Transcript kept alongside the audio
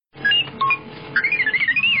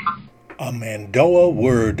A Mandoa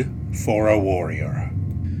word for a warrior.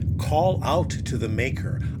 Call out to the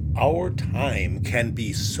Maker. Our time can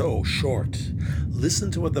be so short.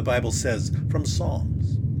 Listen to what the Bible says from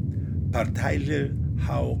Psalms. Partaile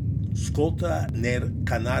hau skolta ner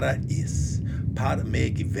canara is. Par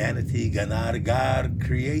meg vanity ganar gar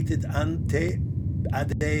created ante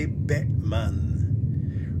ade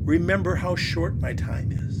beman. Remember how short my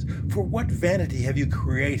time is. For what vanity have you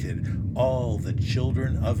created all the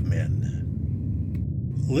children of men?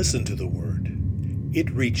 Listen to the word. It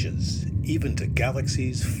reaches even to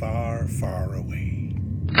galaxies far, far away.